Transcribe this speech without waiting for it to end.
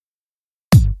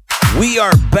We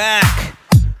are back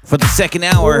for the second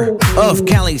hour of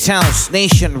Cali's House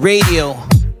Nation Radio.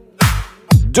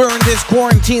 During this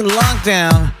quarantine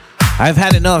lockdown, I've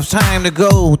had enough time to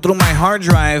go through my hard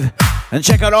drive and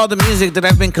check out all the music that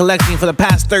I've been collecting for the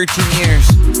past 13 years.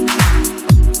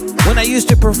 When I used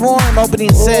to perform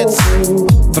opening sets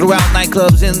throughout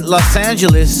nightclubs in Los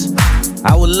Angeles,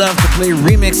 I would love to play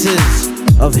remixes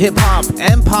of hip-hop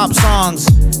and pop songs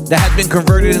that had been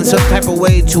converted in some type of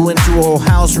way into a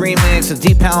house remix, a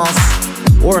deep house,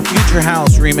 or a future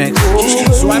house remix.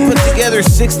 So I put together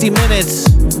 60 minutes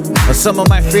of some of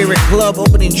my favorite club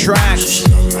opening tracks.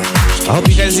 I hope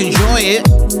you guys enjoy it.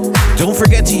 Don't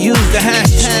forget to use the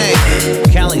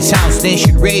hashtag Cali's House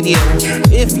Nation Radio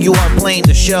if you are playing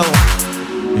the show.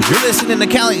 You're listening to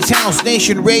Cali's House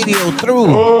Nation Radio through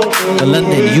the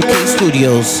London, UK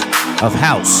studios of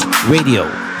House Radio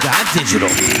Digital.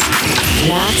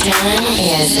 Nocturne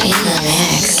is in the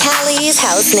mix. Cali's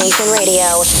House Nation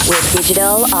Radio with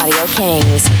Digital Audio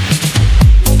Kings.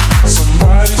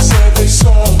 Somebody said they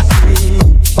saw you.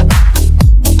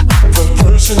 The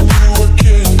person you were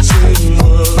kissing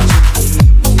was,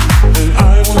 and I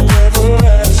will never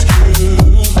ask you.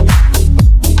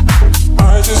 I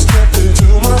just kept it to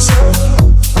myself.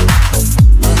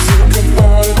 I think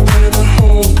about it when I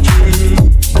hold you.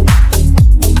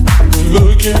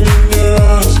 Looking in your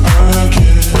eyes, I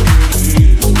can't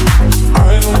believe. I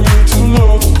don't need to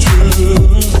know the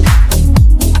truth.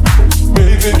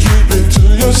 Baby, keep it to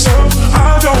yourself. I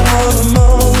don't wanna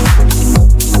know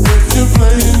if you're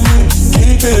playing me.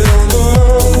 Keep it on the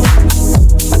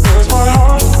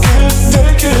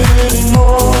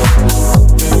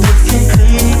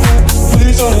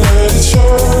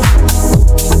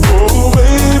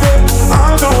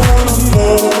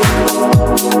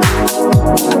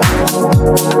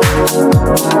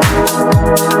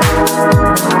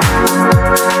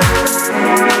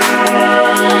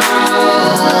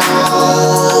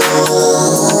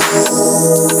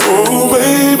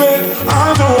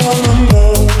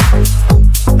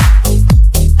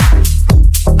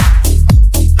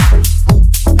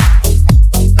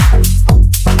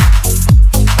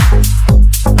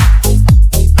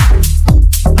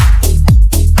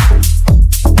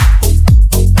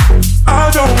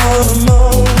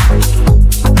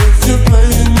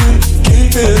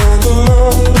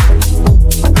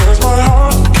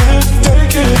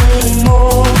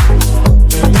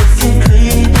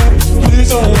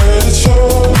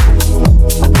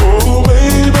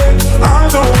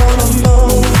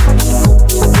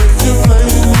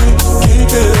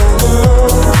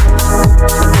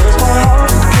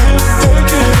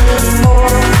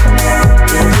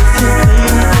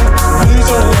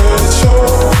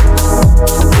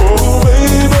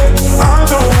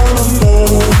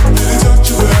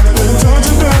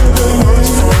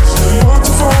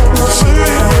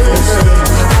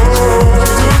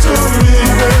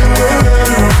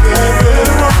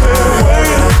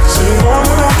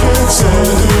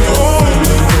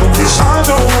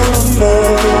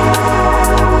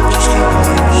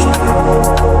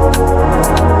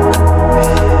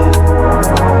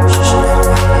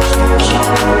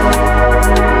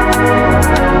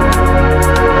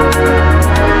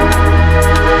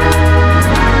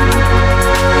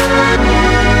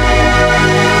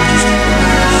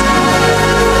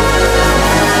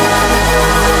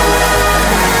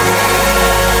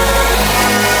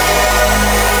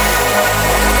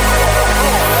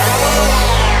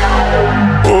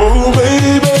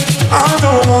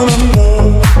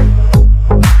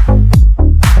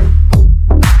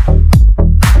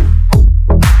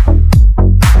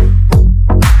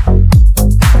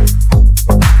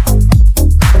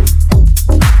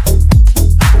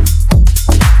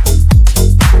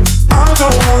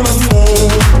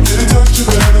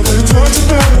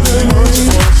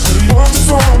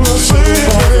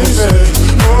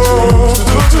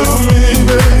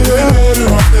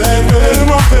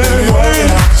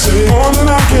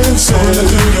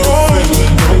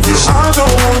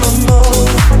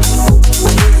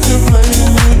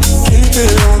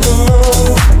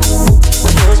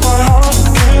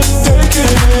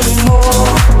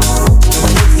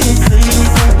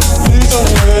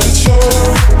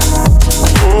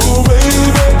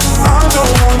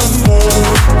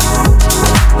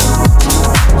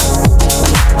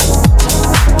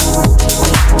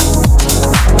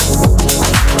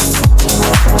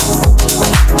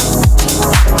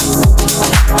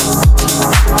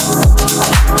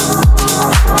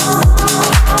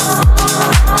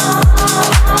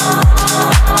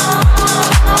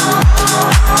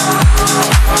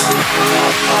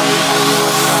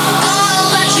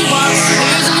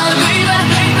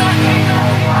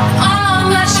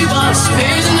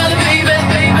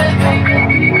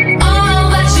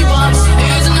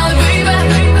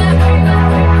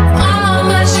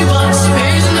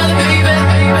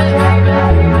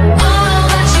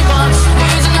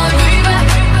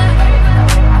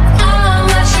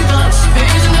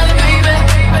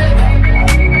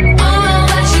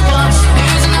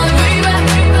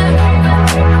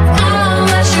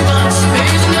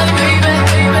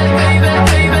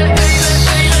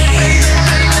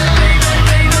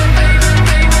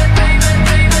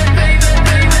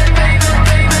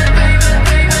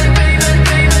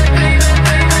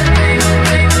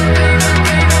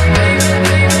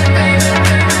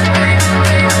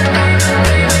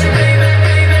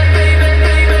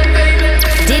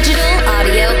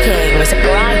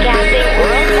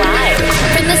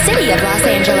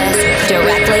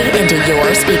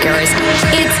your speakers.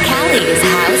 It's Cali's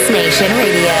House Nation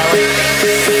Radio.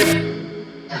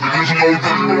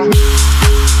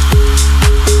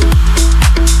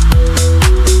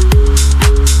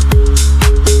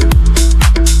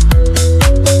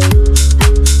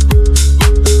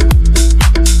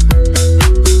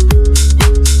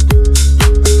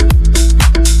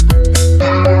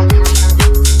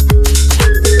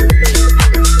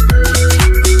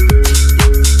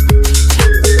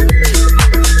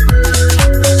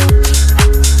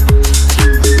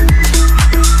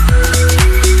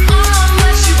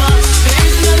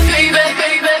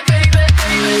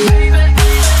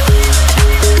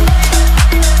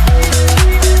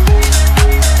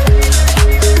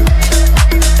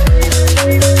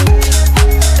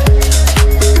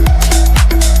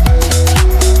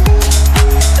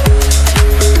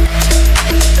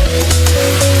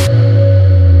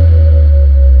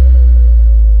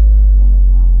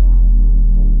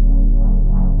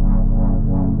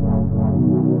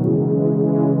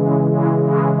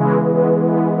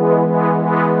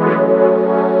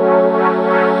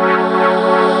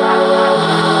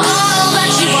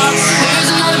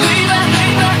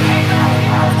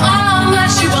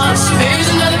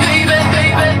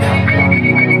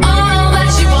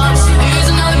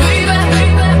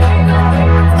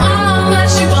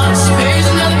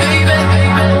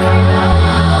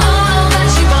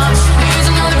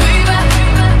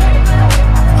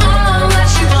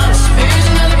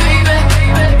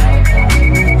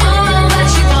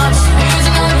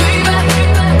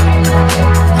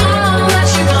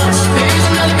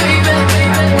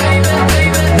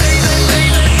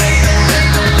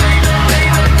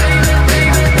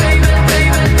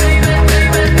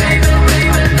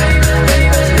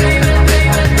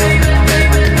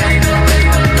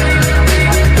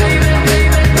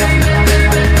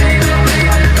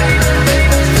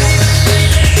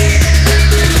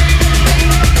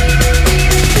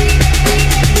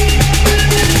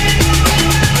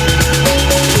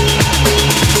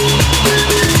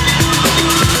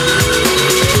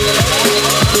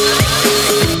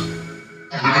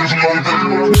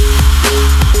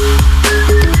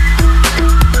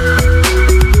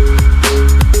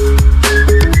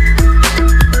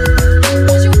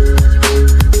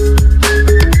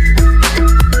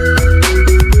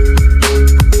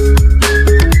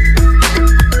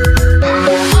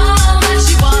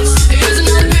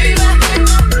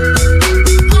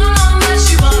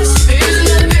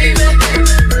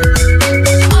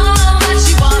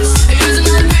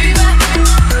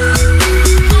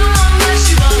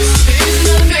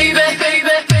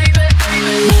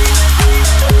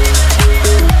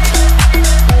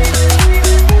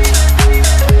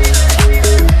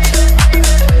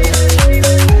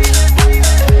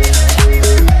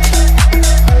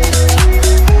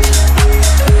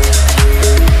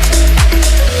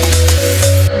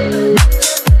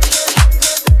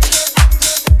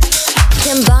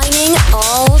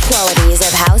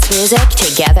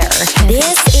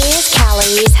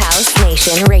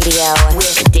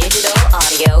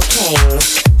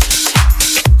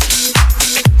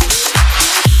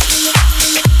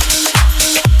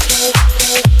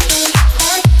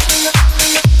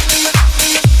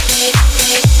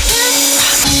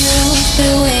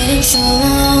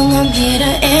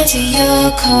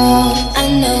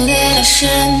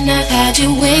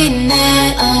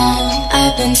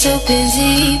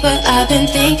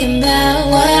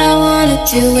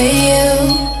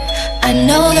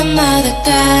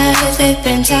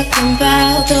 Talking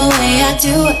about the way I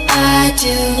do what I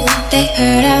do. They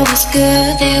heard I was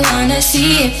good, they wanna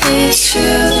see if it's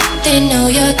true. They know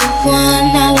you're the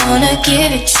one I wanna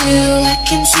give it to. I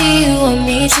can see you want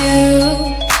me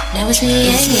too. Now it's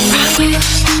me and you.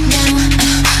 Now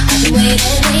I've been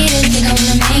waiting, think I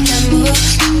wanna make a move.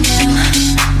 Now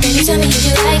baby, tell me if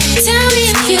you like it, tell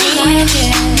me if you like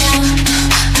it. Now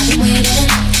I've been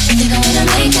waiting, think I wanna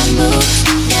make a move.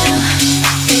 Now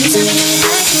baby, tell me if you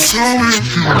like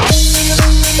it.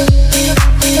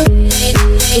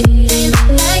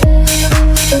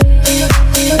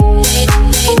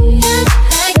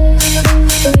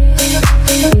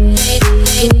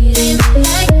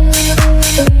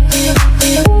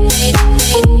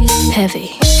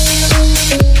 Heavy.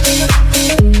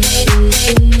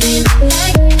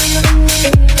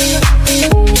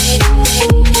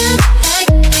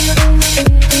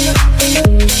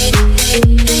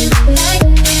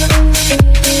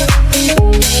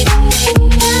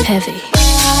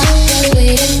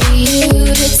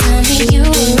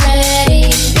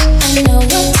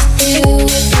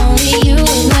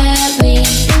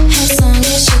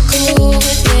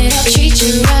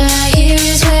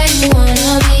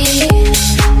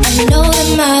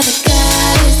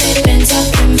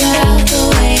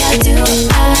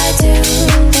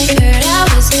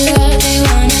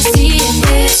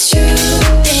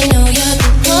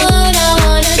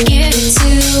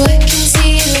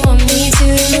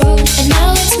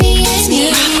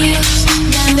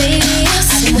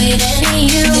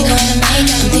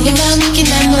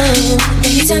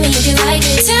 tell me if you like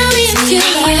it. Tell me if you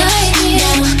like it.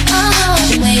 Oh, I've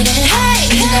been waiting.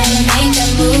 Hey, you gotta make that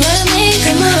move. Make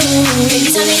a move. Baby,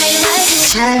 tell me how you like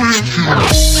it.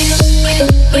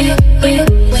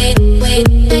 Wait,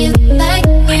 do you like it? Wait, like do you like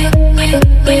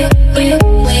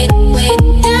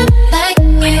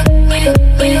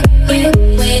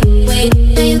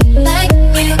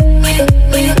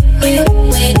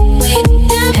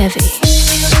heavy?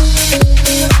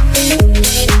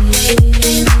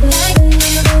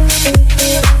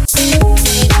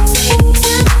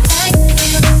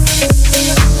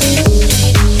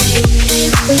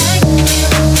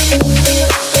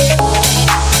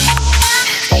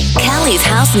 Cali's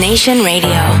House Nation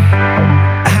Radio.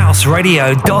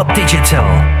 Houseradio.digital.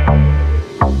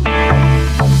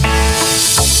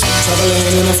 Traveling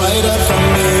in a fighter from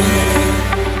me,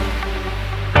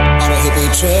 on a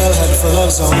hippie trailhead full of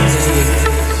zombies.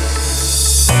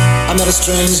 I met a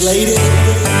strange lady,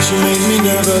 she made me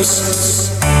nervous.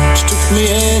 She took me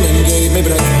in and gave me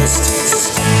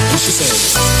breakfast. And she said,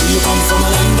 do you come from a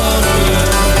land down under?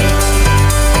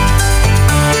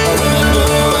 Women go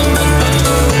and men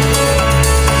go.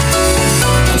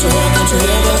 Can't you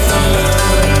hear the thunder?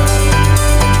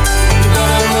 You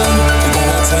gotta run, you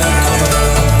gotta take cover.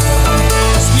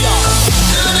 We are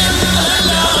living in the land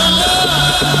down under.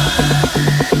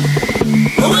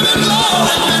 Women go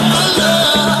and men go.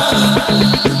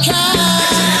 Can't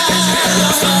you hear the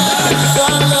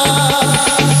thunder?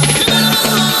 You better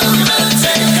run, you better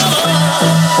take cover.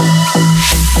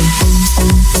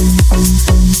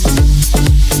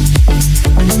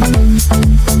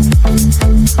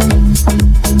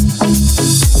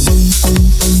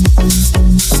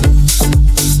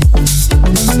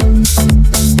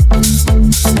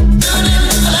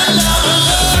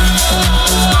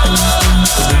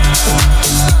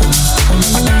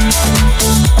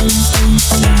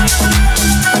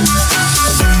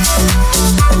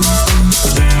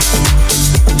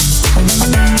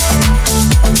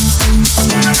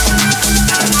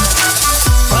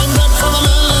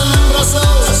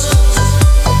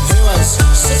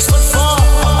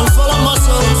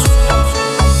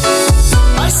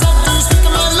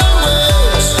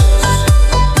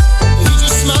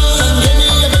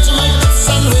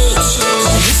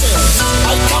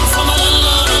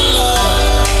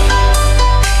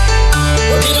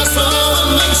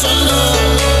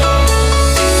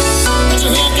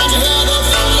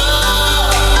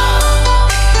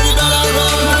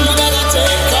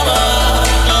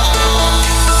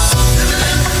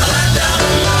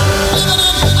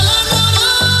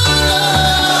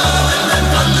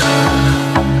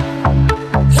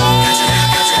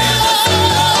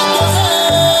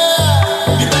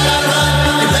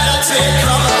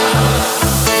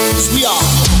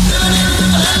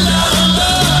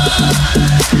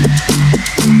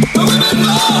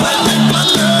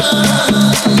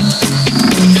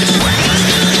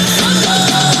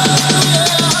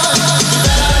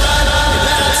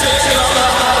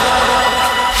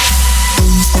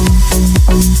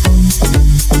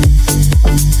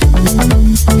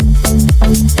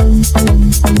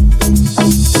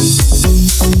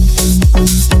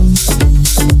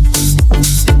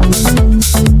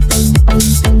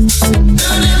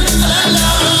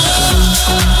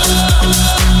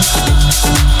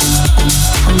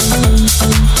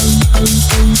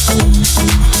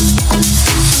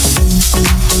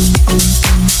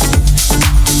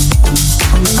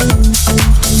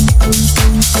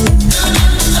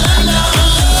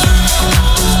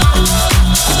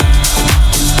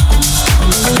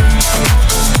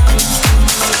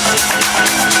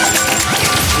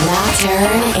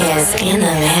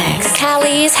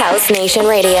 Nation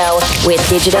Radio with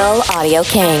Digital Audio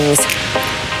Kings.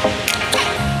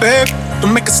 Babe,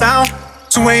 don't make a sound.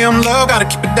 2 a.m. love, gotta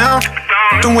keep it down.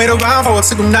 Don't wait around for a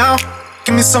signal now.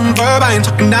 Give me some verb, I ain't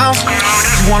talking now.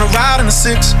 You wanna ride in the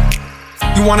 6,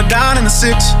 you wanna dine in the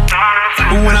 6.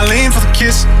 But when I lean for the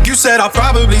kiss, you said I'll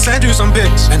probably send you some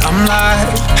pics. And I'm like,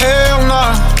 hell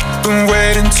nah, been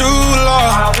waiting too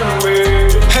long.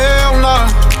 Hell nah,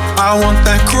 I want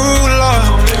that cruel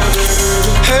love.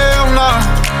 Hell nah,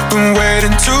 been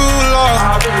waiting too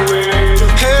long.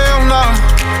 Hell nah,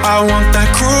 I want that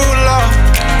cruel love.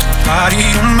 Body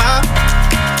on my,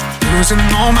 losing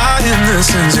all my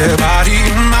innocence. Yeah, body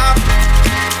on my,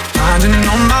 finding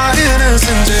all my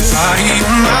innocence. Yeah, body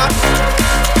on my,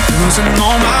 losing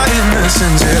all my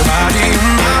innocence. Yeah, body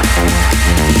on my,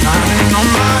 finding all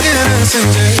my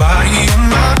innocence. Yeah, body on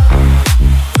my,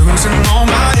 losing all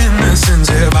my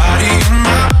innocence. Yeah, body on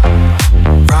my,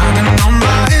 finding all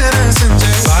my innocence.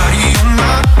 Yeah, body on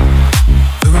my,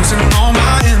 losing all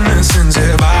my innocence.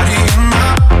 Yeah, body on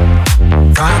my,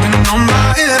 finding all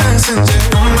my innocence.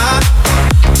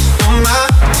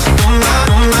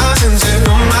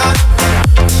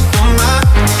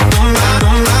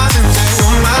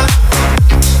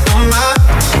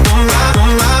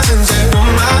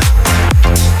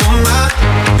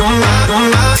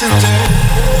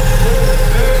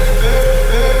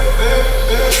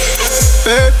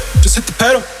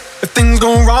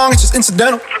 was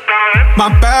incidental. My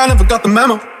bad, never got the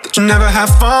memo that you never have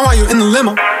fun while you're in the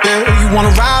limo. Yeah, you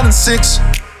wanna ride in the six,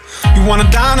 you wanna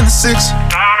dine in the six.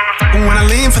 And when I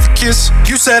lean for the kiss,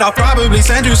 you said I'll probably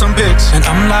send you some pics. And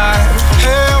I'm like,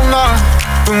 hell nah,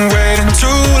 been waiting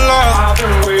too long.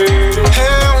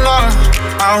 Hell nah,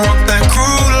 I want that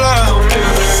cruel love.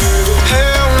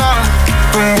 Hell nah,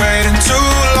 been waiting too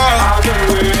long.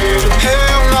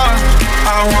 Hell nah,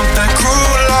 I want that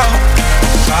cruel love.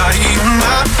 Body on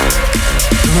my,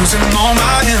 losing all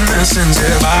my innocence.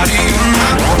 Yeah, body on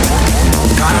my,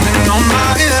 grinding on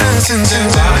my innocence. Yeah,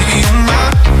 body on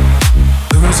my,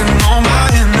 losing all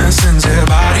my innocence. Yeah,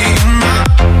 body on my,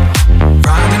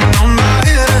 grinding on my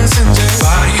innocence. Yeah,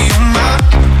 body on my,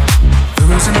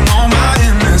 losing all my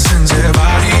innocence. Yeah,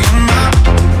 body on my,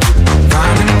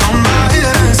 grinding on my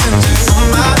innocence. Yeah, on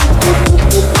my,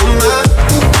 on my,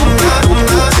 on my, on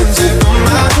my, yeah, on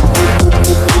my,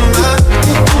 on my, on my,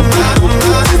 on my, yeah,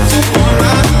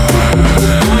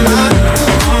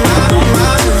 on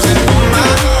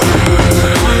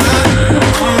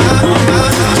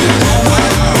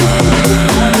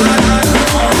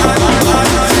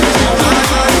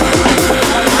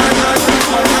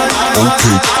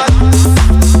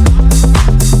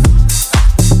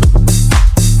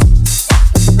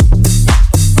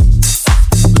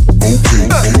my,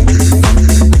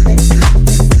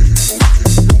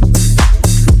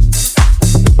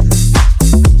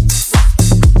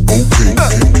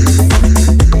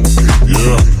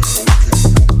 on my, on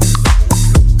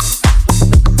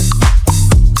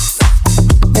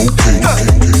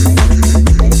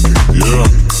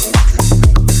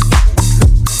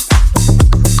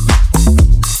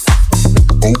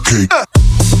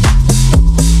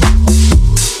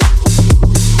my, on my, yeah, on my, on my, on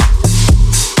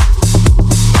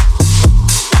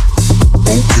my,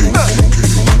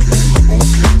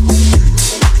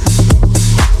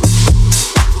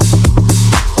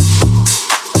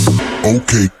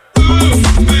 Okay.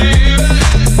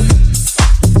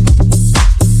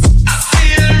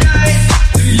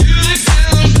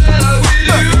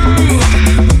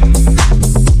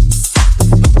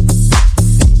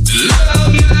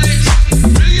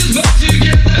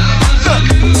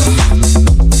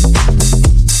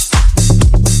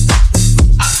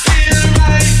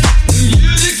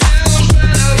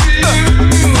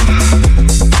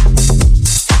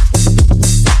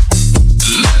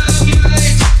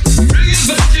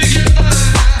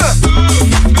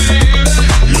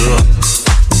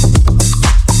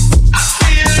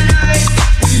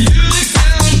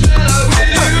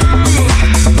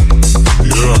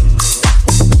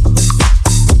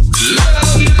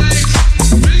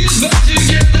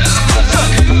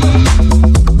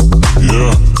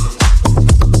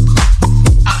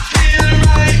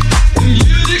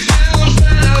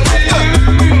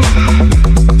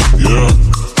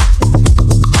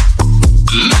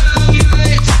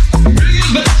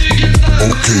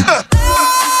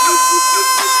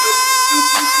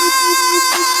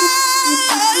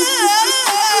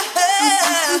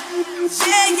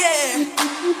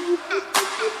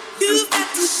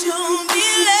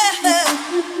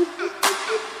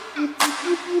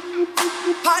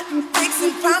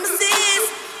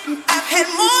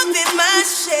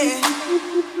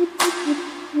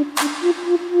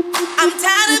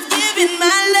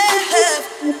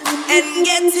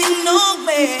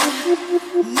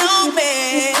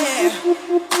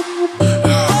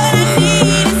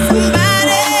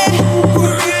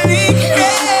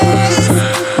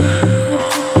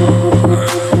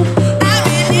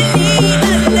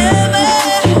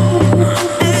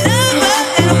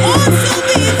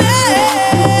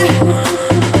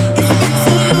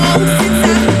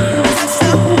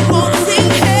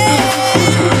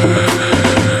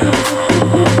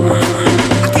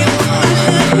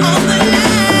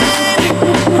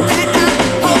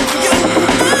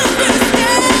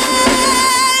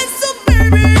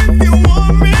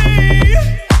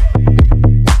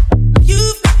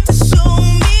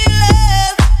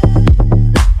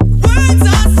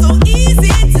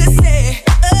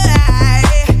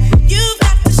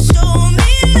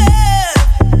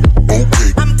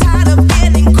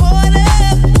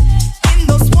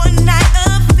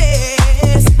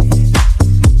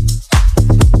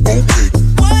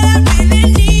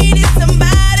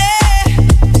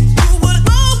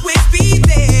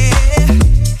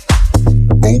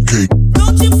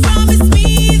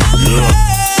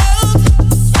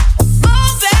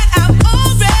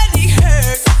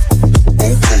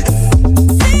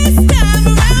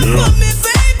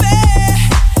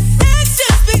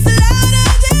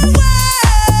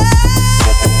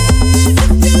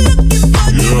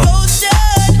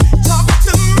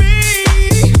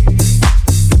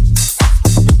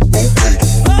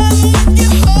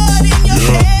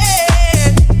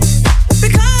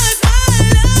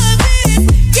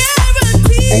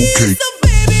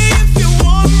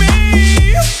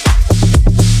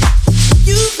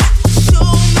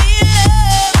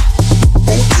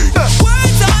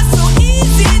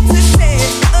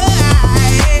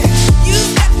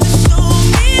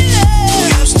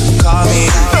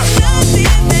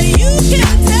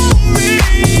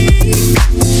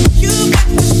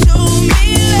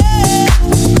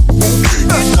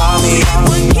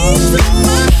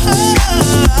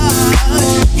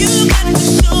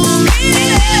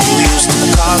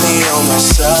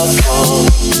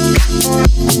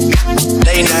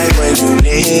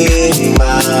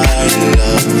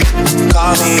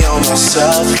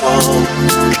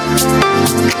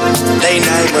 Late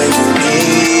night when you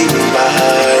need my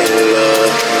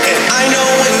love. And I know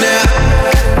when that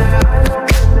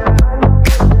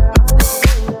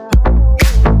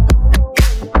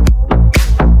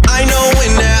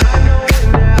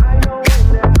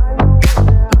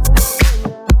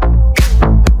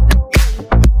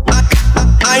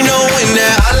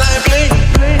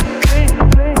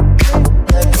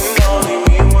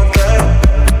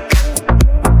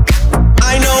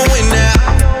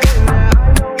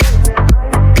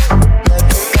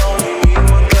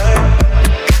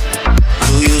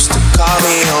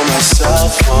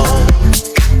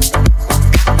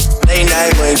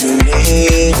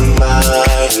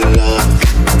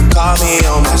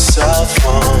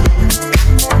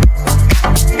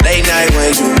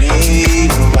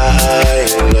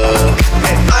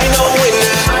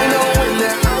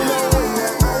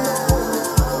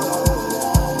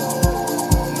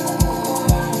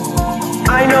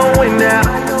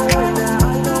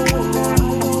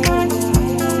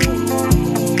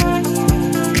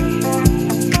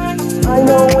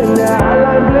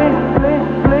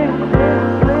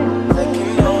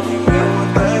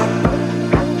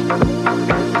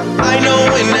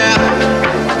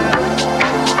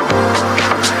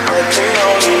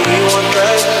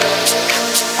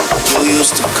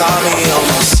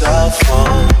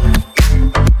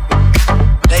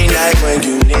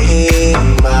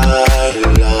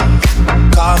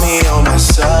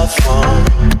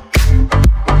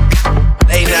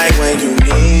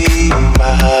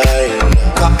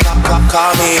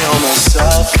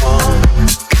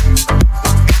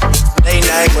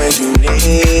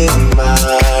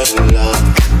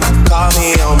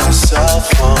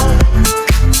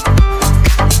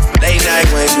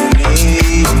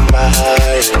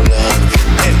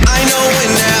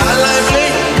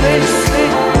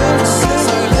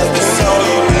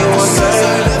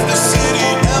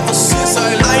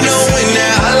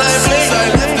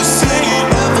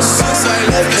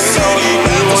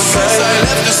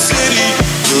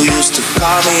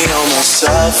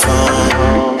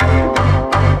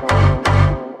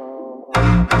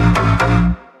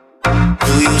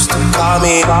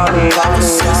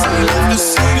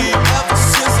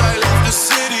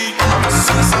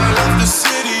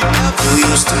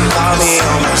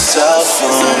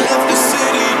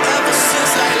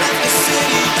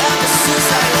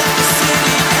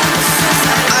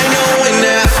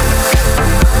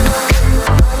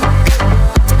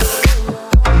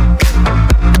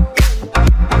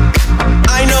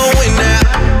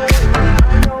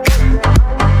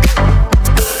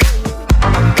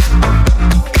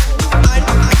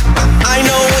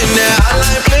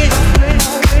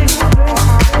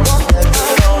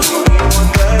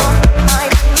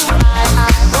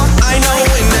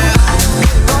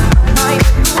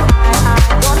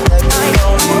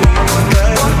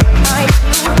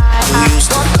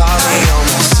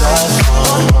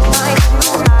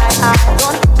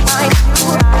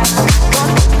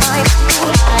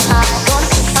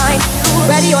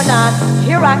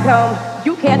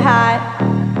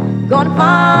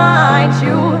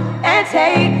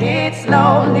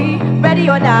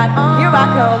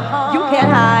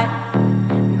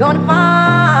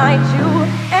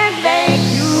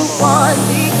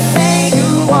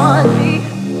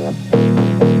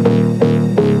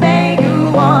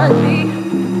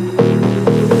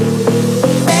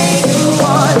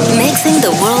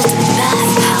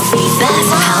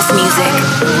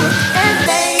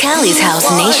Cali's House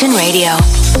Nation Radio.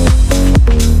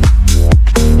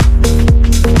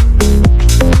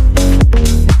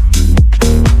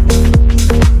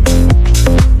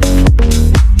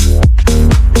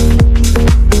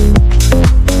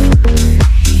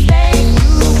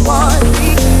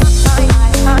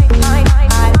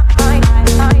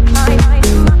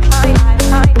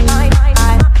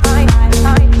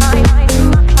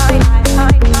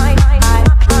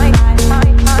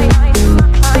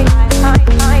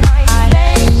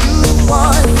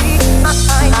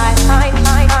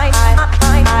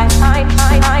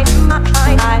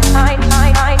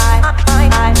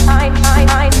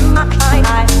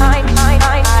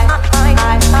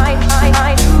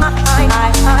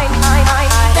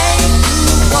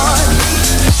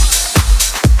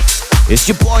 It's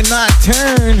your boy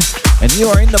Nocturne, and you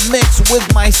are in the mix with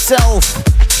myself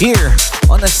here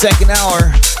on the second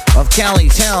hour of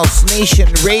Cali's House Nation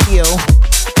Radio.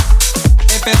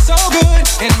 It feels so good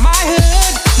in my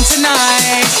hood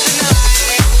tonight.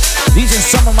 These are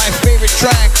some of my favorite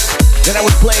tracks that I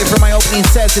would play for my opening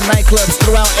sets in nightclubs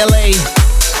throughout LA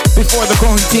before the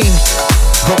quarantine.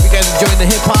 Hope you guys enjoying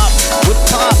the hip hop with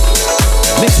pop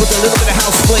mixed with a little bit of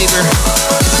house flavor.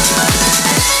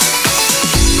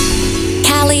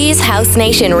 Cali's House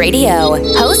Nation Radio,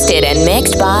 hosted and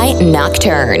mixed by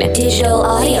Nocturne. Digital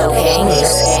Audio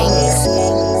Kings.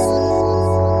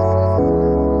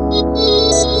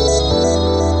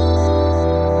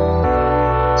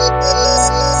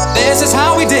 This is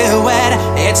how we do it.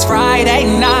 It's Friday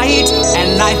night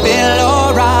and I feel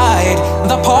alright.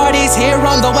 The party's here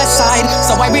on the west side,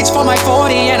 so I reach for my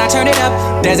 40 and I turn it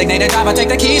up. Designated driver, take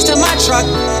the keys to my truck.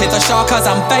 Hit the shore cause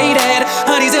I'm faded.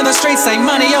 Honey's in the streets, say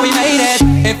money, oh we made it.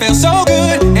 It feels so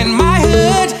good in my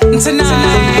hood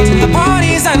tonight. The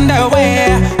party's underway.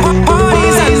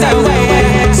 Party's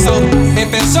underway. So it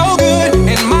feels so good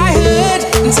in my hood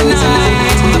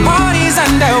tonight. The party's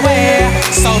underway.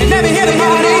 So let me hear the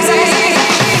party say.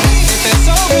 It feels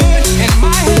so good in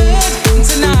my hood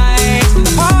tonight.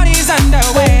 The party's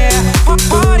underway.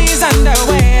 Party's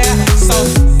underway. So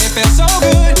it feels so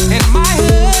good in my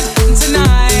hood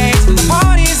tonight. The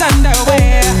party's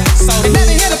underway. So let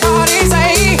me hear the party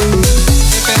say.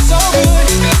 It feels so good.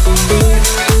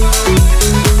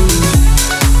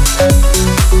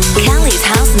 Cali's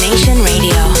House Nation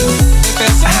Radio.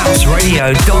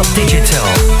 Houseradio.digital.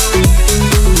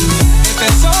 It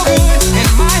feels so good in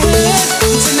my hood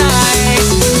tonight.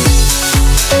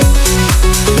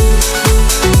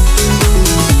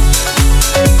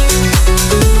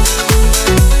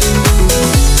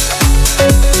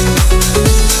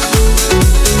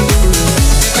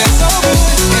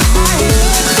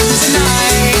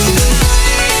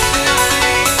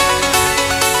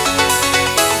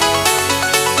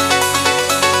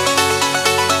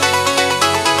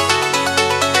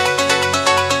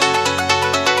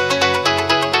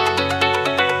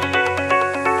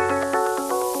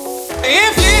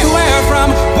 If you were from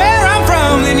where I'm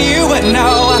from, then you would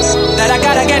know that I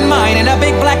gotta get mine in a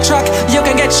big black truck. You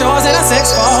can get yours in a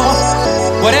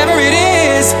 6'4". Whatever it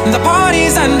is, the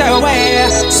party's underway.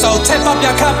 So tip up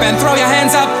your cup and throw your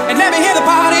hands up and let me hear the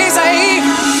party say.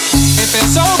 It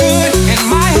feels so good in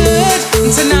my hood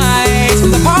tonight.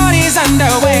 The party's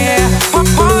underway.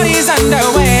 Party's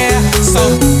underway. So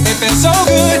it feels so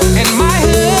good in my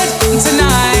hood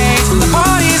tonight. The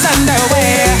party's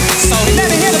underway. So let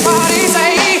me hear the party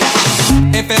say.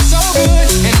 It feels so good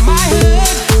in my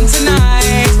hood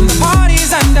tonight. The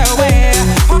party's underway.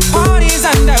 Party's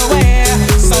underway.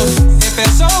 So it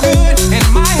feels so good in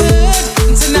my hood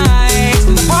tonight.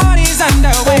 The party's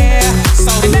underway.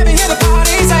 So let me hear the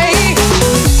party say.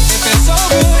 It feels so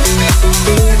good.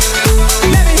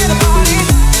 Let me hear the party.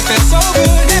 It feels so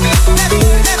good.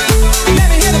 Let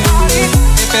me hear the party.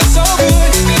 It feels so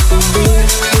good.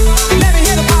 Let me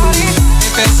hear the party.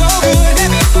 It feels so good.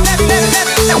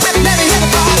 Let me hear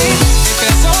the party. It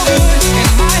feels so good in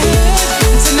my hood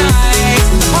tonight.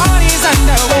 The party's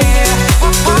underway.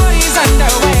 Party's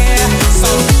underway. So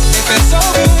it feels so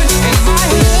good in my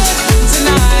hood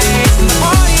tonight. The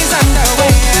party's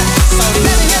underway. So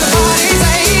let me hear the party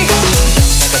say.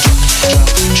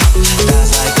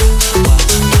 Guys like,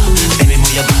 baby,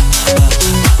 move your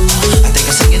I think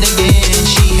I'm singing again.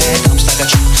 She had dumps like a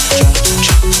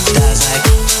guys like,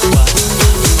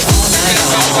 all night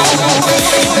long.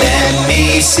 Let me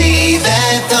see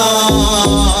that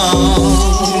thong,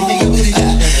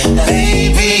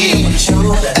 baby.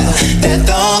 That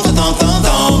thong.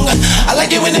 I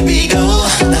like it when the beat go.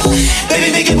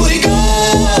 Baby, make it booty go.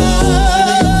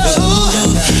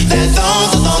 That thong.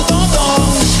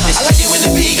 I like it when the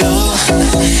beat go.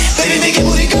 Baby, make it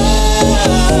booty go.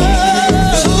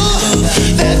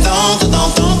 That thong.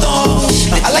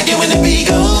 I like it when the beat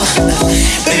go.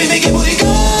 Baby, make it booty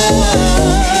go.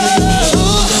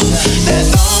 That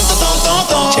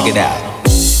thong. Check it out.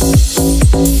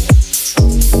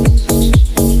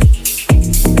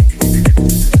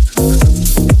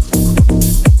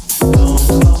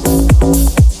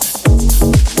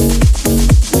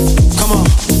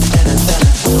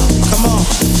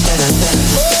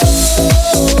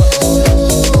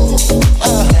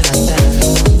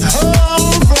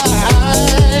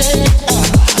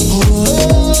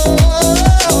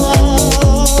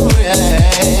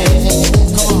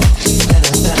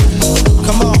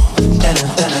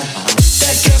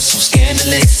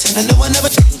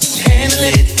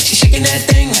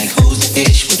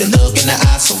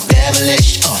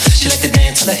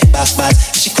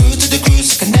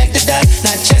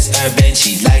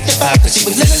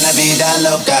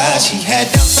 She had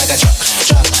dumps like a truck.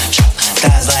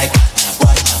 Guys like,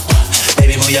 what?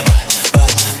 Baby, move your butt.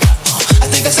 I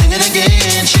think I'm singing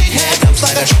again. She had dumps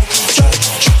like a truck.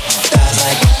 Guys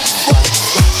like, what?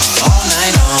 All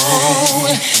night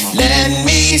long. Let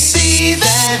me see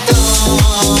that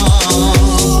thong.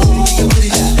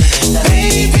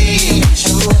 Baby,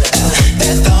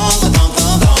 that thong.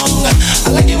 I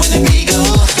like it when the beat go.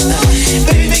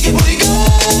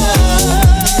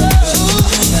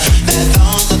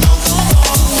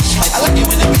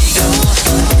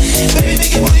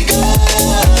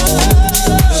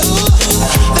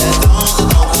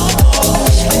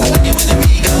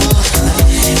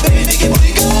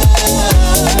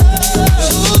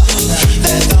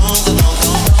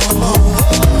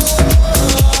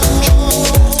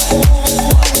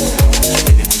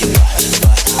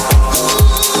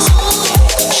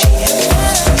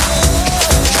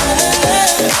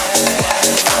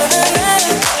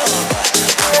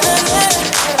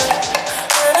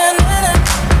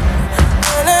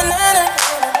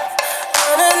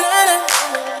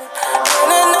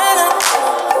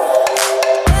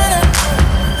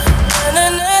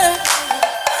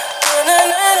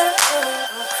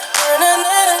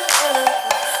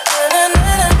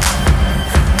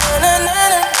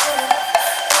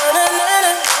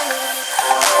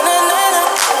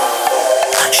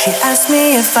 She asked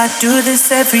me if I do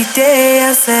this every day.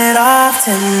 I said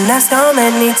often. Asked how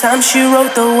many times she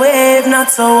rode the wave.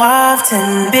 Not so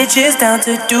often. Bitches down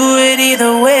to do it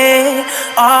either way.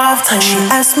 Often. She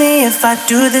asked me if I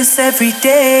do this every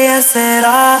day. I said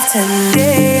often.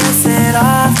 Day. I said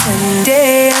often.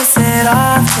 Day. I said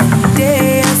often.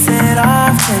 Day. I said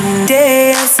often.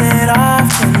 Day. I said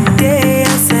often. Day.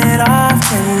 I said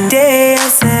often. Day. I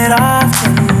said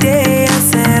often. Day. I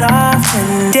said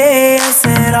often. Day. I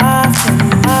said often.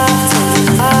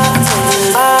 Often.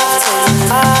 Often.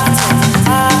 Often.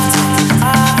 Often.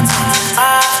 Often.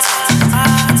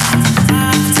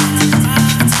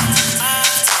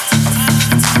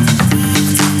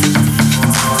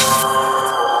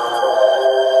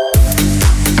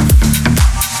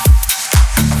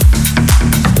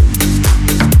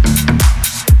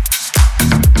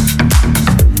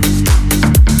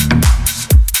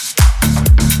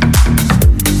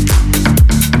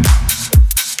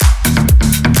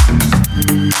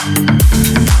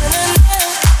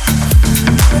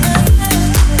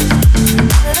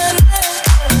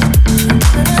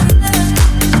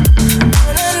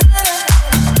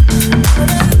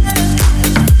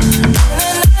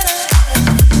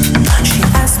 She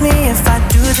asked me if I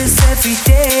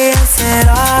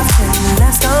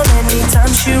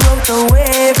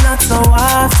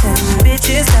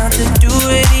do this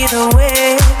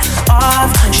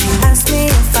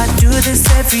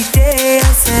every day.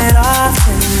 I said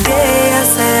often. Day. I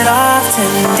said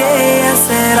often. Day. I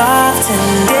said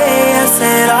often. Day. I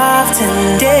said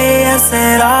often. Day. I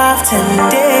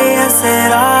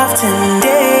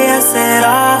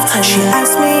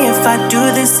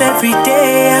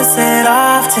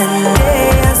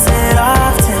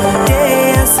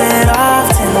said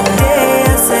often. Day. I said often.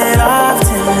 Day. I said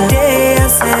often. Day. I said often. Day.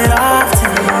 I said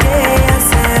often.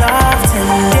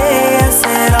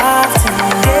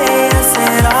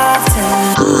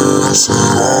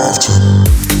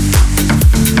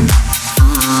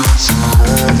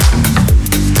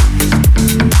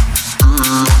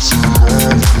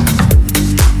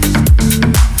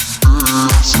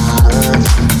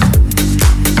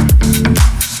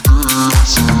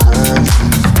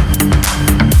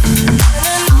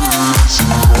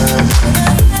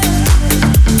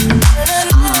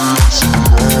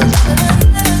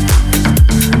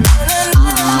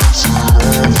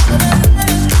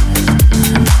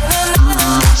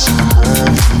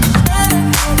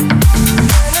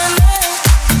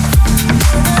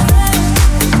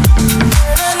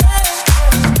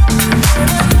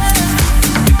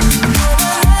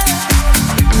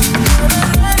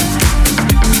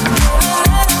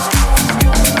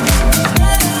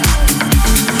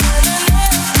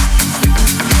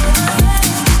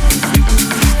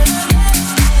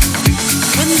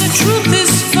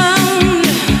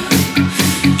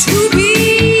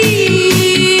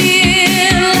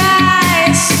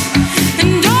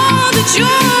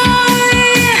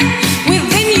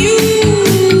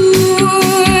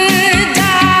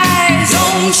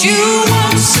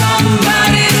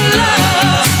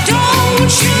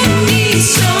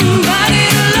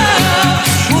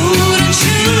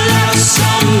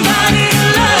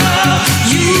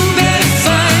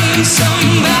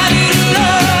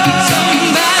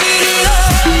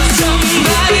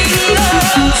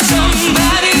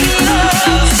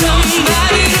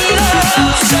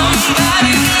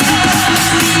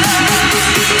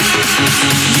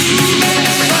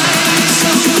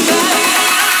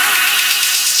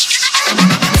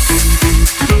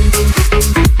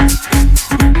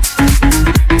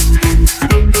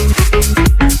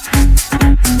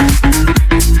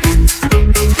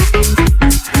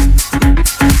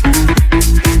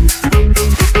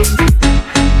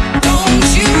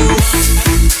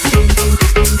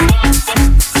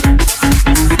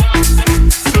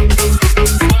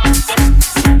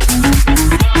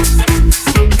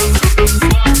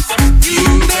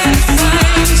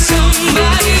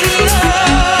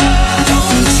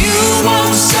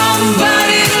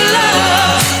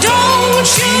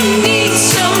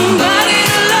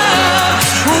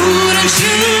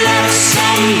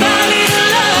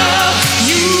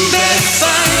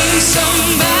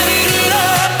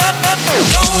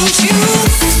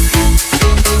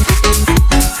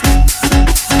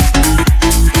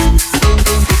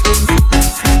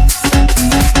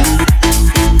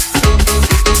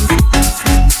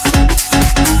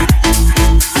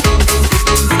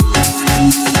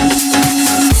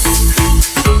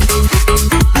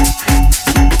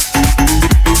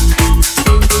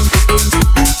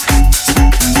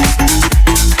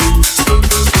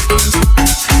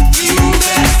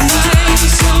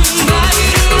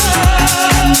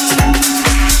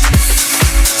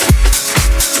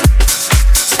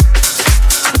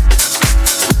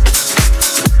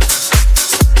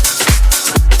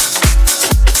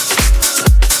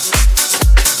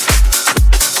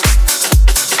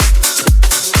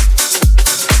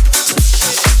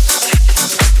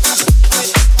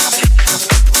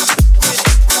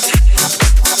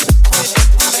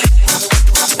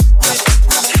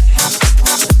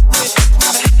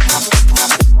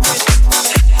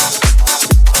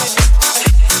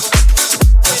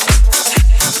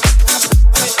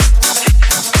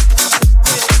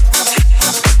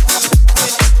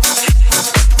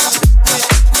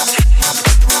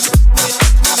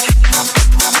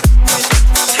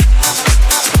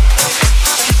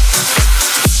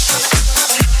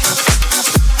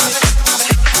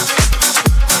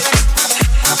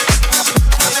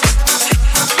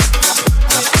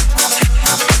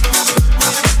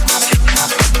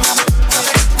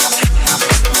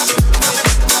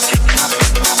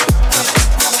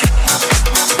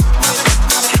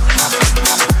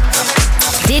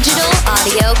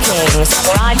 evenings,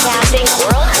 broadcasting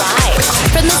worldwide.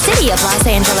 From the city of Los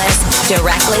Angeles,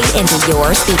 directly into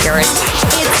your speakers.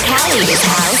 It's Cali's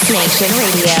House Nation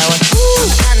Radio. Ooh,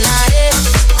 nah, nah, yeah.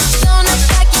 Don't act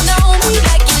like you know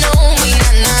me,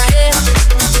 nah, nah, yeah.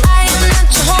 I am not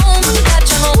your homie, not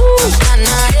your homie. Ooh, nah,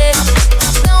 nah, yeah.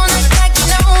 Don't act like you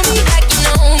know me,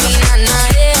 nah, nah,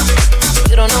 yeah.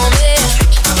 You don't know me.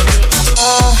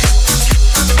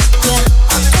 Yeah.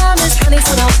 Time is money,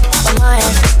 so don't put my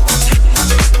mind.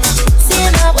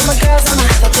 Seeing out with my girls, I'ma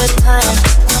have a good time.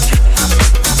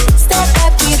 Step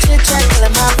back with your chit chat,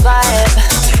 killing my vibe.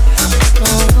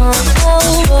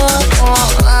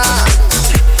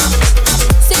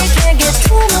 See, you can't get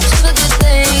too much of a good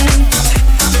thing.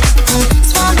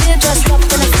 So I'm here dressed up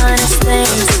in the finest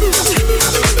things.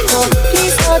 Oh,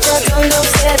 please hold your tongue, don't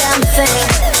say a damn thing.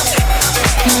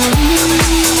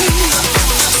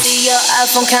 See your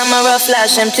iPhone camera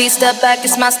flashing. Please step back,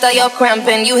 it's my style, you're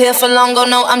cramping. You here for long, oh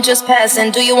no, I'm just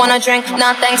passing. Do you wanna drink?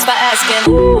 Nah, thanks for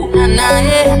asking. Ooh, nah, nah,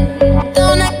 yeah.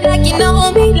 Don't act like you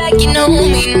know me,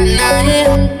 nah, nah,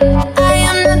 yeah. I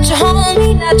am not your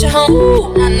homie, not your homie.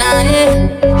 Ooh, nah, nah, yeah.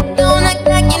 Don't act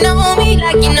like you know me,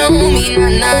 nah,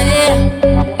 nah, yeah.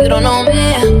 You don't know me,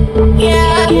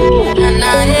 yeah. Nah,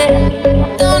 nah, yeah.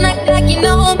 Don't act like you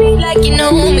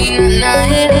know me, nah, nah,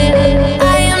 yeah. I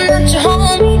am not your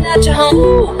homie, not your homie.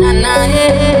 Ooh, nah, nah,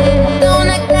 yeah. Don't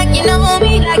act like you know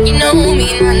me,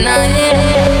 nah, nah, yeah.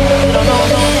 You don't know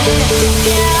me,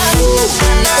 yeah. Ooh,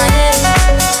 nah, nah, yeah.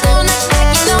 Don't act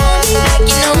like you know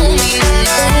me, nah,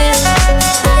 nah, yeah.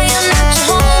 I am not your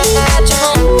homie, not your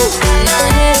homie. Ooh, nah, nah,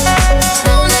 yeah.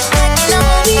 Don't act like you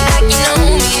know me,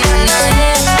 nah, nah,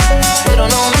 yeah. You don't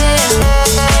know me, yeah.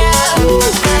 Ooh,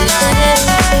 nah, nah, yeah.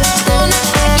 Don't act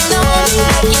like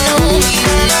you know me,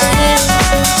 nah, nah, yeah.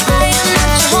 I am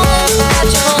not your homie, not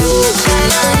your homie. Ooh, nah,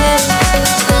 nah, yeah.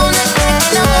 Don't act like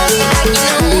you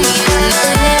know me, nah, nah,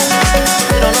 yeah.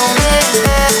 You don't know me,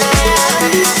 yeah.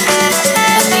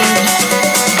 I mean,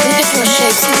 we different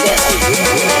shapes together,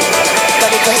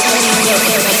 but it doesn't mean you're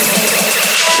image.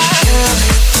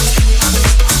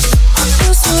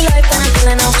 Used to life and I'm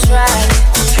feeling off track.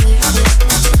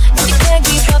 If you can't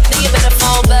keep up, then you better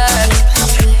fall back.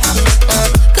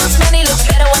 Cause money looks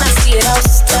better when I see it all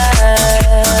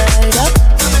stacked up.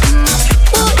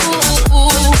 Ooh, ooh,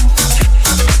 ooh.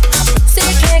 See,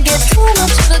 you can't get too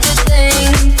much of a good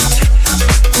thing.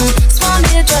 So I'm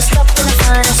here dressed up in the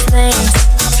finest things.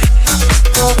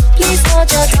 Oh, please hold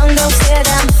your tongue, don't say a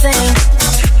damn thing.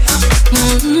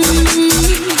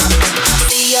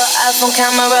 See your iPhone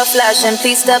camera flashing.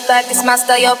 Please step back, it's my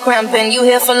style, you're cramping. You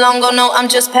here for long, oh no, I'm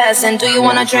just passing. Do you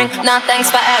wanna drink? Nah, thanks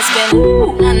for asking.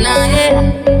 Ooh, nah, nah, yeah.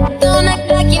 Don't act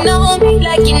like you know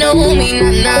me,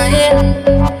 nah, nah, yeah.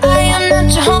 I am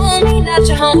not your homie, not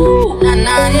your homie. Ooh, nah,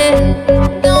 nah, yeah.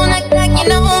 Don't act like you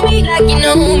know me,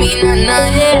 nah, nah,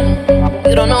 yeah.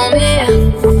 You don't know me,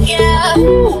 yeah.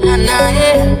 Ooh, nah, nah,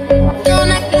 yeah.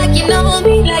 Don't act like you know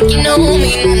me,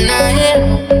 nah, nah, yeah.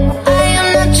 I am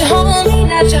not your homie,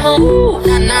 not your homie. Ooh,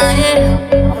 nah, nah, yeah.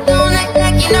 Don't act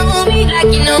like you know me,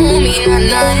 nah,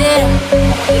 nah, yeah.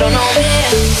 You don't know me,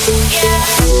 yeah.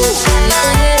 Ooh, nah,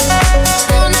 nah, yeah.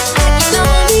 Don't act like you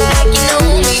know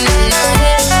me, nah, nah,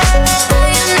 yeah. I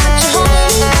am not your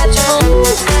homie, not your homie.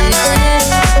 Ooh, nah, nah, yeah.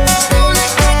 Don't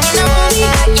act like you know me,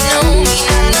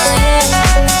 nah, nah, yeah.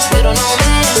 You don't know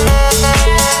me, yeah. You don't know me,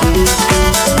 yeah.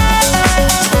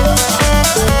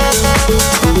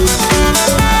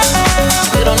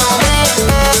 You don't know me,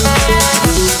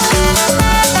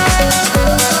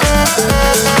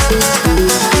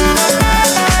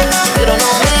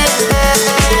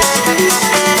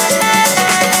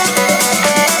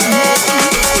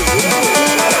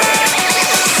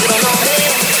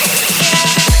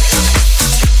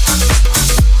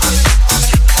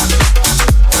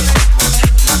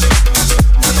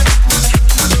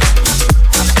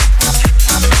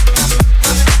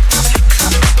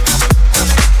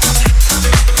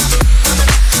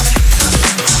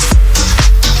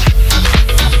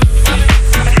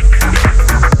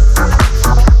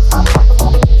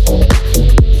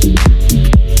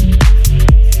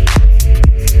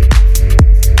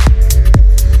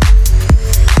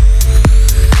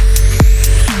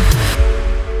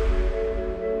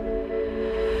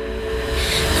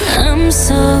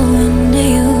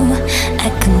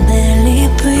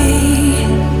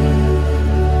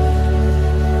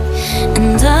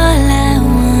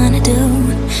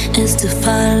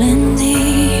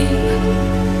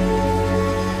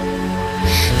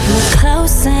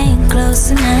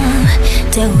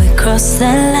 till we cross the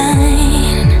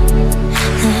line.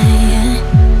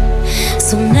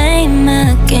 So name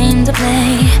a game to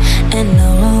play and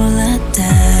I'll roll the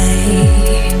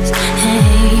dice.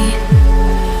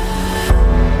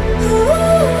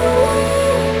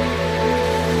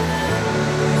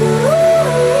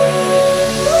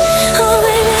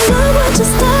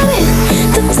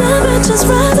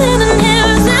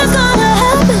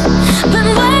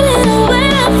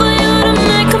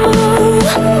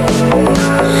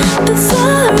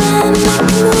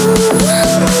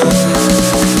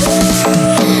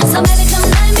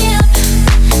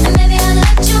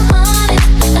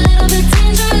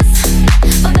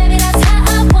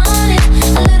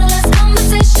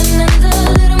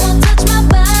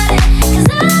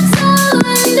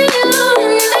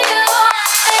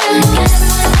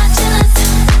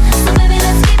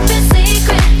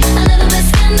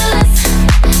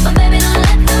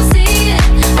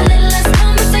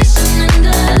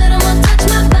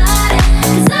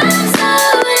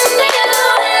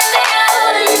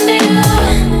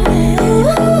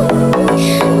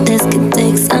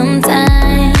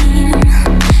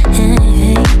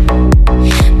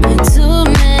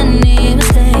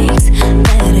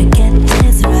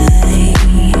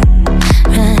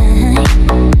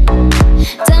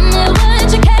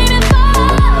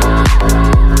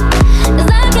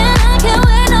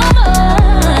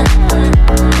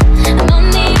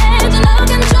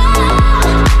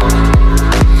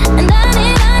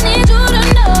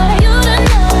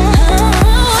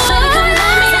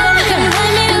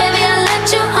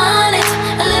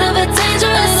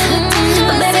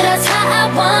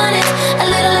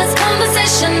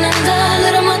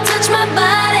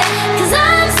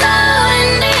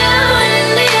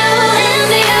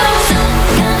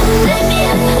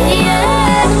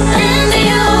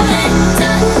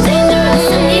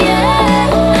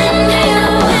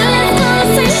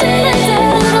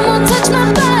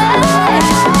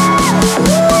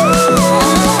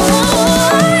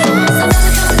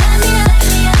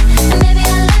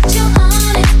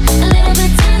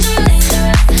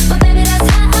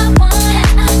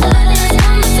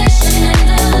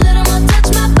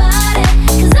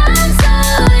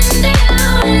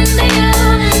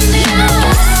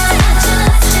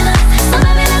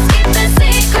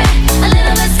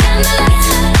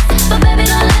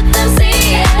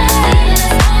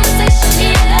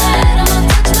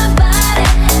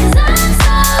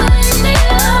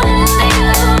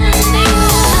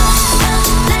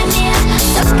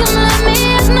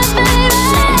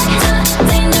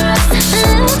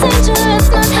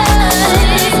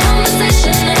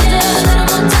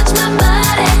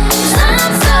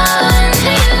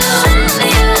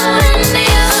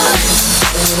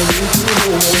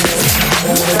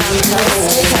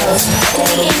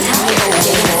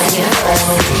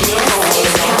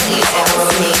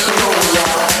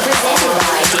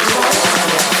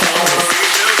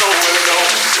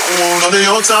 want none of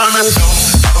your time and no.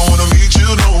 I don't wanna meet you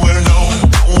nowhere, no.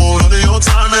 Don't want none of your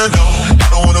time and no. I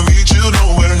don't wanna meet you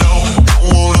nowhere, no. Don't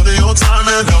want none of your time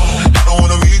and no. I don't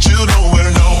wanna meet you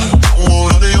nowhere, no. Don't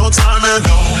want none of your time and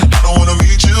no. I don't wanna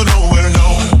meet you nowhere,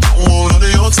 no. Don't want none of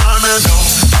your time and no.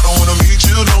 I don't wanna meet you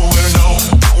nowhere, no. Don't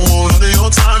want none of your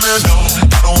time and no.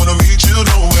 I don't wanna meet you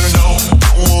nowhere, no.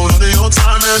 Don't want none of your time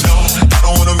and no. I don't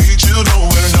wanna meet you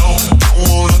nowhere, no. Don't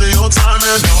want none of your time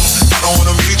and no. I don't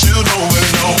wanna meet you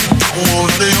nowhere, no. Don't want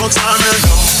none of your time and no.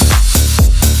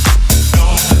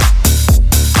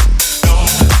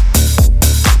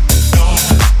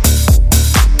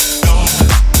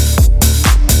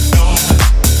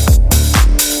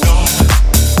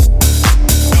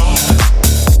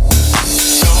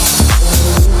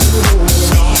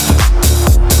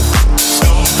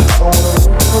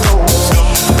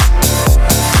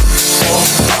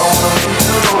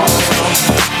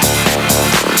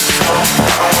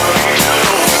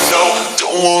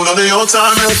 None of your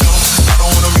time and no. I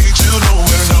don't wanna meet you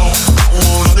nowhere, no. Don't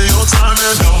want none of your time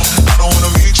and no. I don't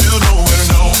wanna meet you nowhere, no.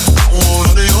 Don't want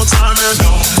none of your time and no.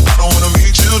 I don't wanna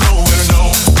meet you nowhere, no.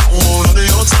 Don't want none of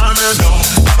your time and no.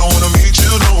 I don't wanna meet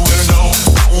you nowhere, no.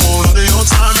 Don't want none of your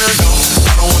time and no. I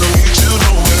don't wanna meet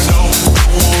you nowhere, no. Don't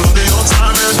want none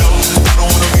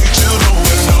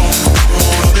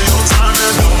of your time and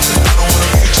no. I don't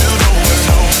wanna meet you nowhere, no.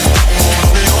 Don't want none of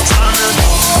your time and no.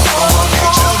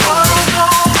 I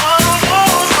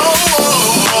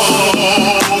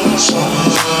don't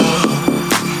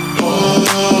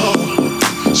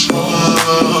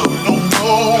wanna meet you nowhere, no.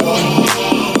 Don't want none of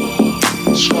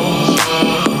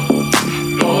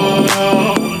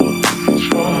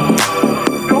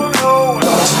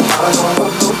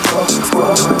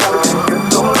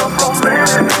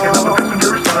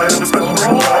your time and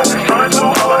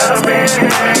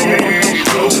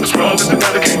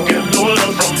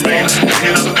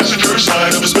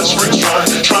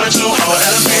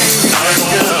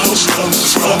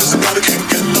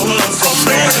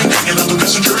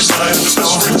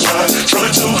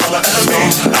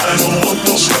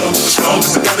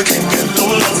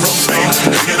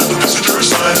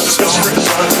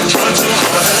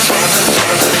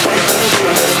I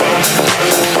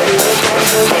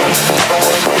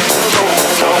don't wanna meet you nowhere.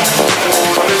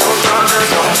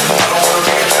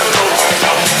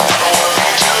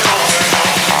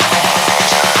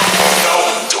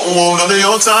 None of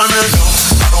your time and no.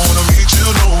 I don't wanna meet you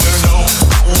nowhere, no.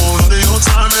 Don't want none of your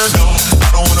time and no. I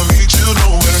don't wanna meet you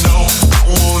nowhere, no.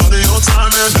 Don't want none of your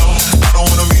time and no. I don't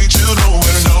wanna meet you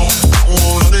nowhere, no. Don't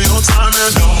want none of your time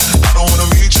and no. I don't wanna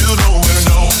meet you nowhere,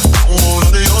 no. Don't want none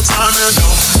of your time and no.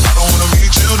 I don't wanna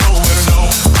meet you nowhere, no.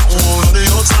 Don't want none of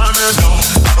your time and no. I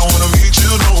don't wanna meet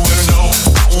you nowhere, no.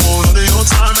 Don't want none of your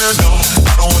time and no. I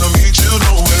don't wanna meet you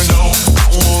nowhere, no.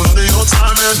 Don't want none of your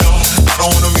time and no. I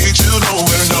don't wanna meet you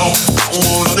nowhere, no. Don't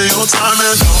want none of your time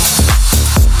and no.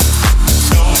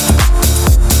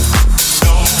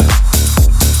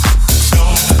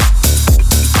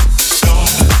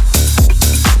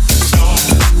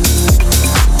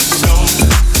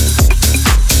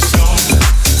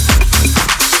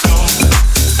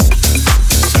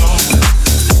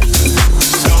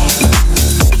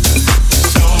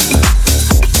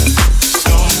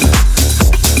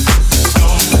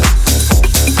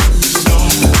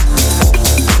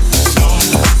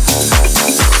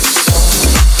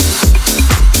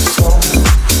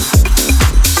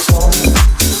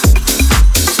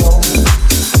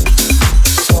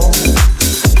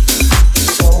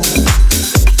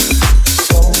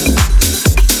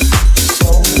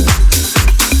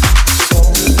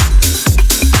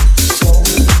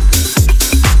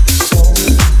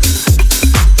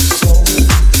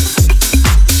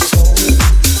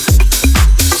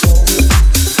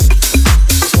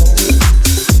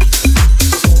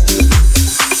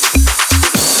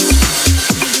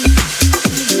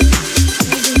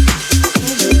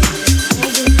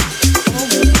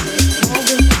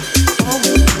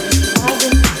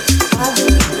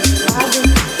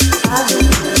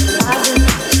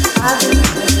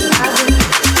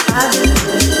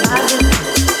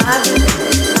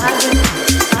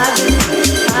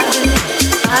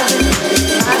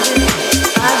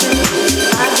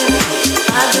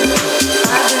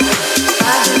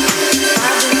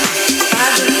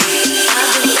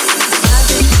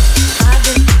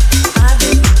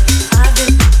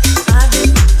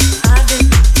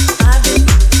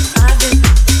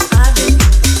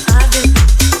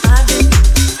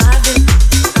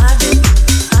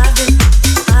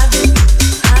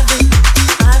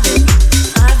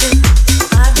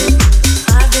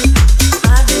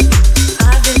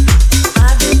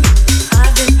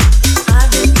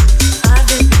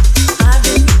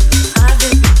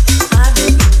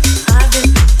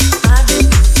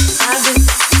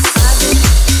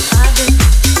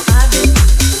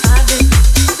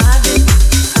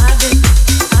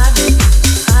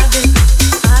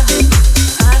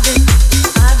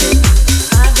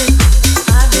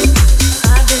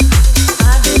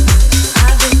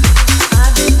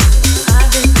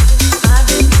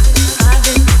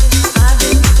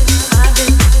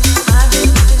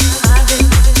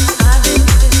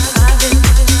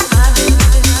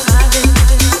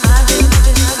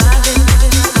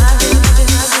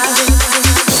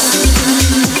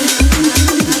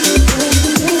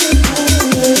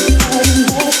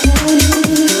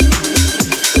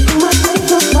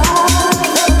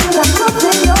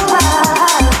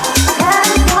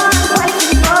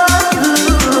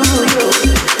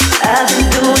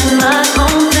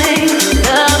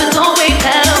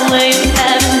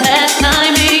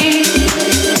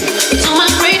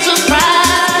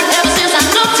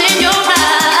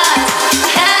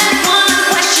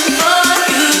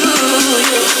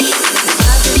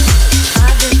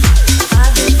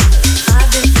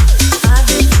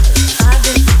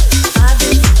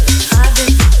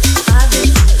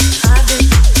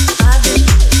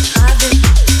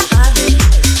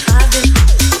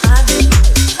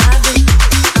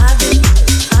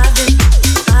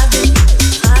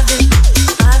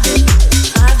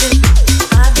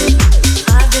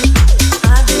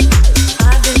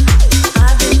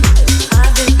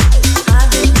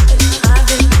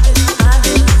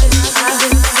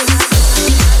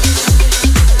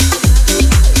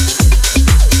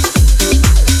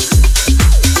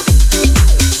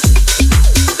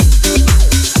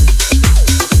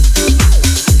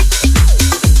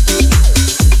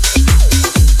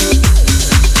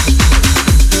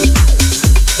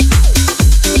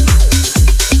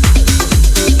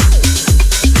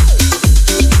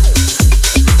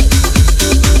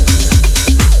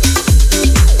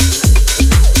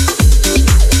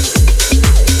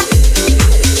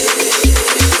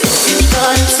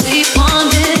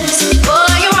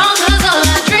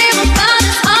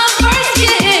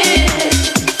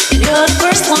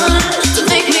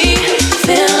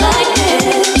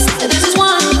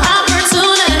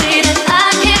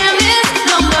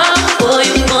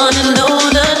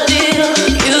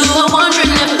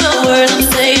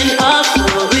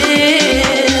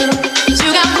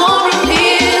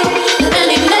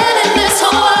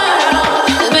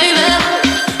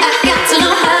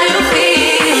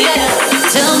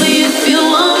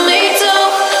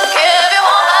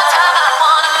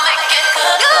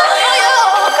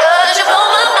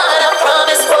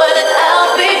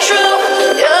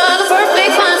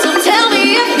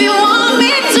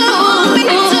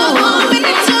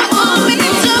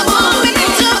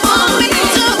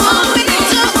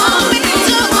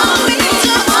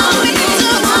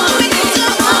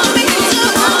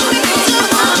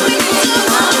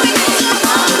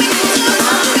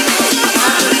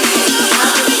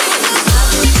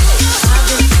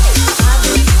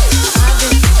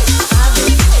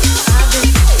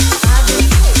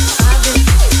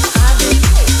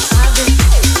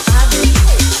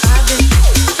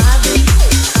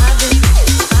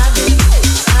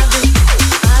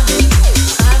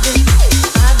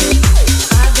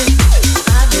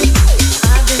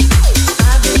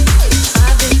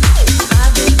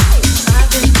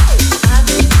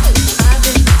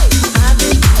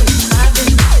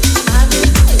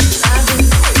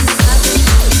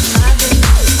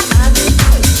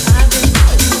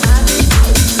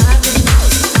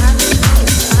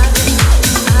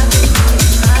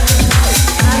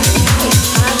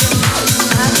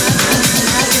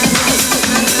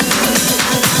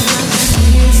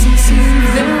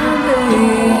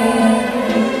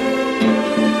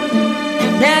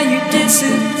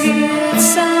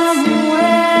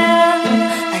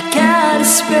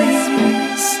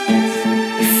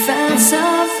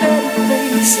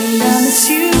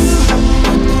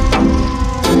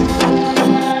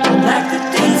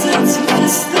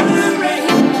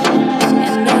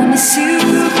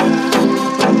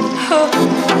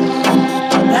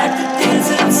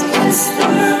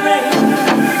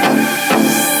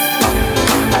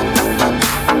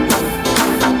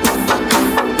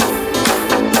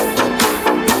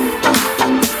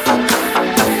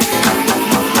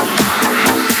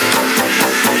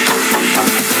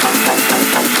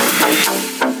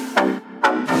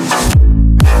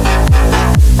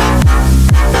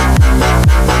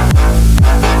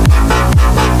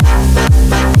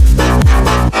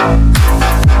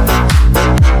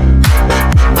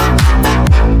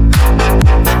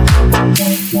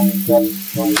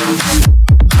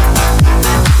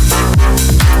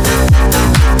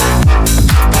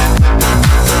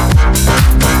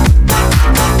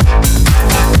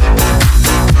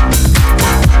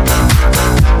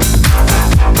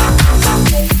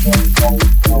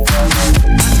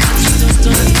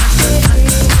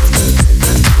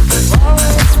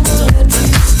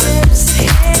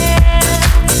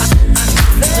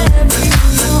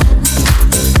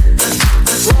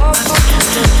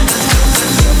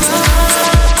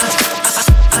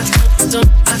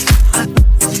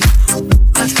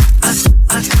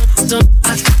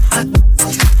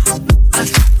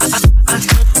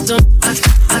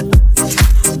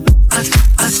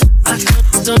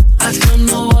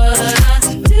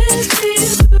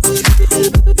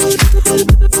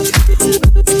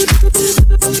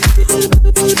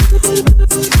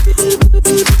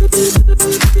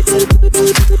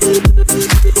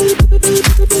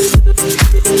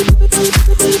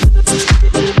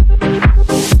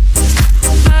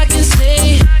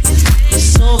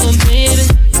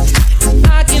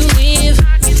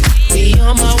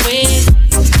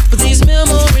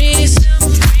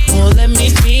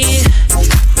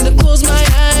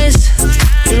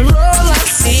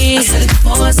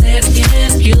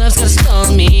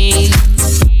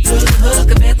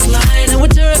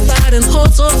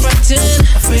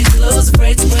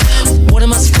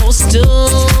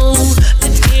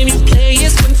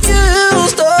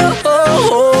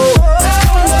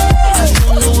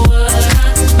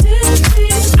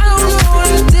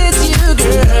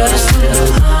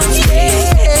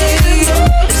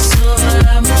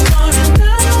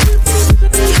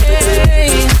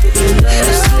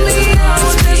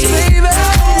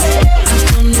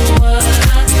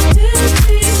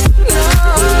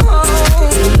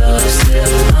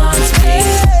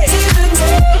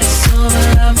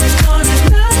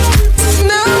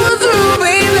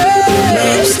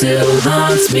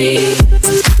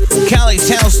 Cali's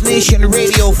House Nation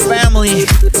Radio family.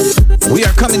 We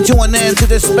are coming to an end to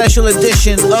this special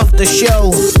edition of the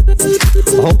show.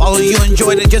 I hope all of you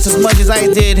enjoyed it just as much as I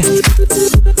did.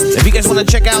 If you guys want to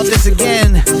check out this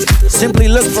again, simply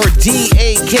look for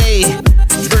D.A.K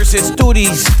versus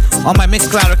Turiz on my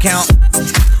Mixcloud account.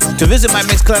 To visit my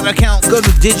Mixcloud account, go to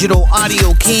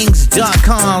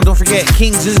digitalaudiokings.com. Don't forget,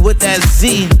 Kings is with that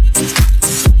Z.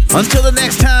 Until the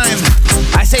next time,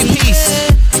 I say peace.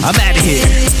 I'm out of here.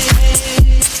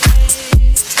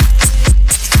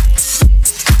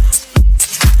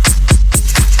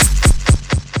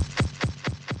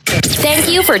 Thank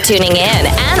you for tuning in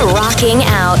and rocking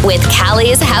out with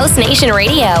Cali's House Nation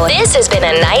Radio. This has been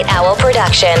a Night Owl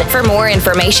production. For more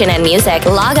information and music,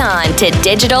 log on to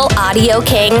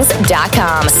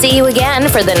digitalaudiokings.com. See you again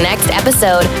for the next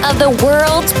episode of the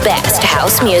world's best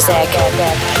house music.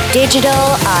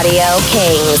 Digital Audio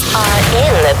Kings are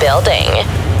in the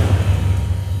building.